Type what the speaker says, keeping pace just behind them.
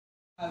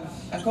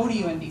I go to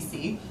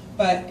UNBC,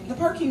 but the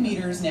parking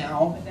meters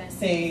now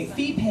say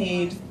fee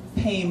paid,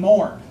 pay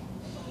more.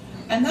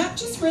 And that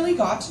just really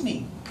got to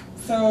me.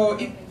 So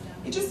it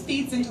just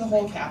feeds into the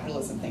whole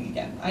capitalism thing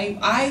again.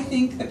 I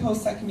think that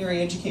post-secondary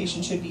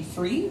education should be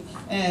free,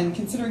 and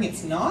considering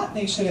it's not,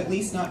 they should at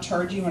least not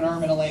charge you an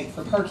arm and a leg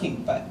for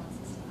parking, but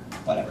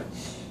whatever.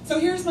 So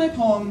here's my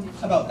poem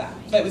about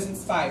that was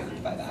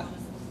inspired by that.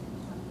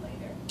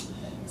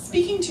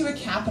 Speaking to a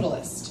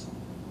capitalist,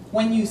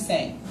 when you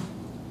say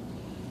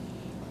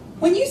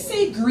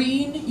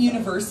green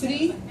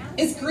university,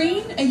 is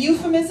green a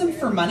euphemism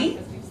for money?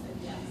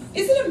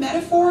 Is it a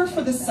metaphor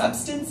for the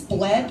substance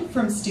bled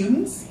from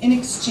students in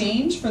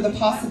exchange for the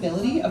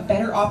possibility of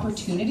better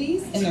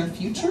opportunities in their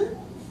future?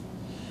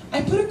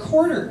 I put a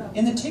quarter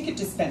in the ticket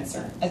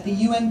dispenser at the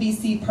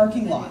UNBC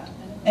parking lot,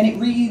 and it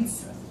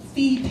reads,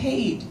 "Fee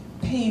paid,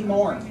 pay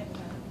more,"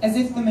 as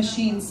if the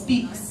machine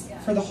speaks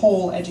for the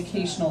whole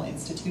educational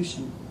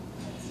institution.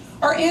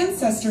 Our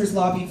ancestors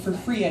lobbied for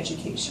free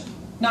education,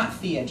 not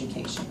fee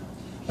education.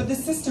 But the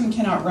system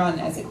cannot run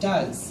as it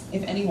does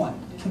if anyone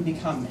can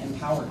become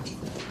empowered.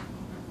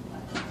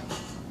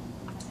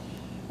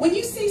 When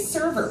you say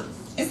server,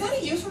 is that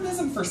a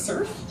euphemism for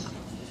serf?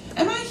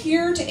 Am I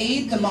here to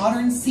aid the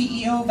modern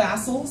CEO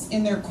vassals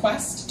in their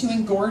quest to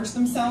engorge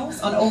themselves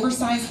on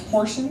oversized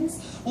portions,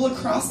 while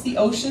across the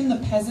ocean the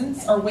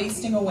peasants are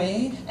wasting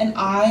away and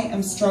I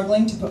am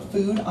struggling to put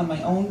food on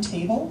my own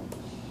table?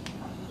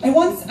 I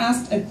once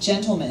asked a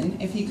gentleman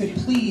if he could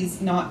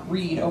please not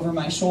read over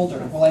my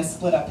shoulder while I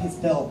split up his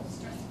bill.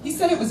 He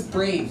said it was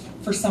brave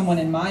for someone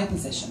in my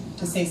position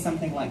to say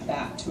something like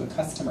that to a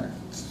customer.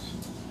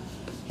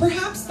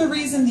 Perhaps the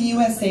reason the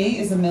USA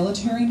is a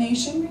military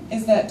nation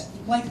is that,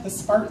 like the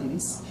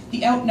Spartans,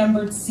 the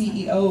outnumbered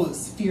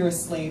CEOs fear a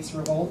slave's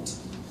revolt.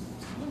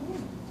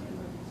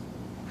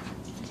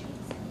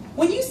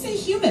 When you say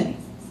human,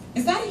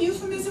 is that a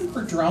euphemism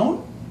for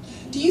drone?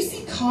 Do you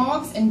see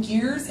cogs and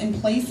gears in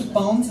place of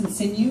bones and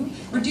sinew,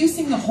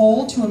 reducing the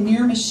whole to a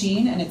mere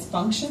machine and its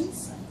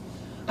functions?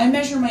 I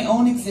measure my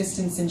own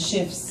existence in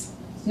shifts.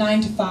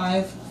 9 to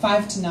 5,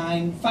 5 to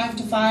 9, 5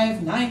 to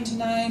 5, 9 to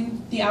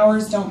 9. The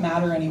hours don't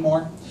matter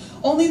anymore.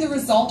 Only the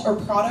result or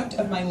product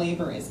of my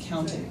labor is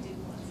counted.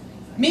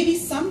 Maybe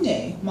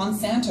someday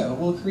Monsanto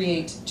will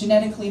create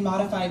genetically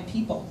modified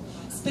people,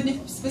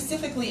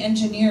 specifically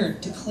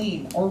engineered to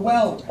clean or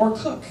weld or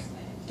cook,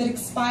 that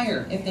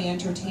expire if they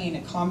entertain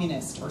a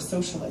communist or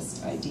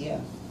socialist idea.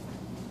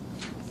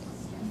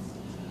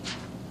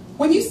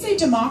 When you say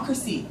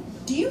democracy,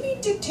 do you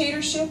mean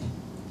dictatorship?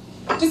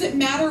 Does it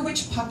matter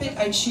which puppet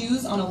I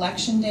choose on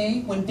election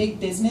day when big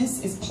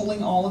business is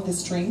pulling all of the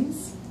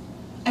strings?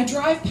 I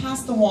drive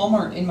past the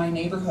Walmart in my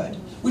neighborhood,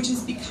 which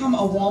has become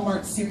a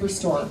Walmart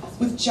superstore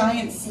with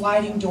giant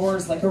sliding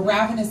doors like a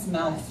ravenous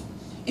mouth.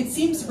 It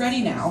seems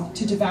ready now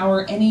to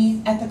devour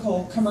any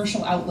ethical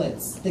commercial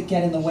outlets that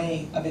get in the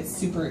way of its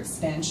super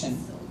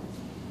expansion.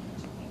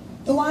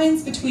 The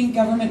lines between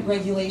government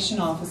regulation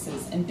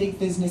offices and big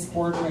business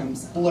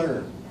boardrooms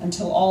blur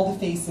until all the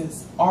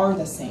faces are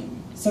the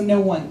same, so no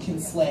one can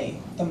slay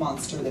the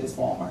monster that is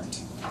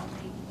Walmart.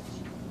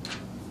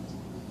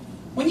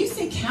 When you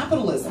say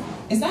capitalism,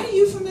 is that a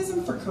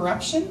euphemism for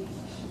corruption?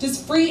 Does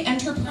free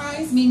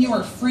enterprise mean you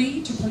are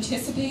free to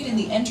participate in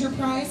the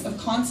enterprise of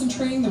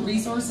concentrating the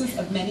resources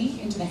of many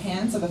into the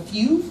hands of a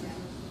few?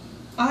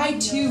 I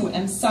too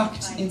am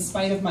sucked, in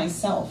spite of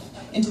myself,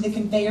 into the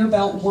conveyor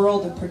belt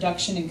world of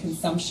production and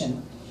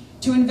consumption.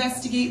 To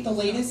investigate the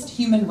latest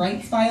human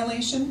rights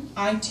violation,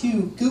 I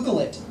too Google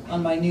it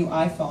on my new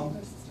iPhone.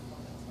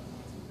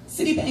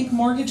 Citibank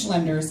mortgage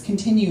lenders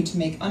continue to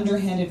make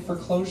underhanded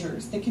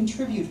foreclosures that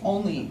contribute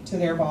only to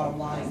their bottom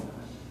line.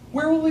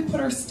 Where will we put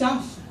our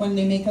stuff when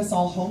they make us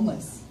all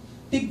homeless?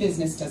 Big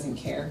business doesn't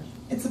care.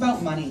 It's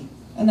about money,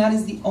 and that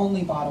is the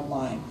only bottom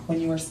line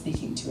when you are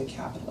speaking to a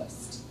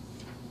capitalist.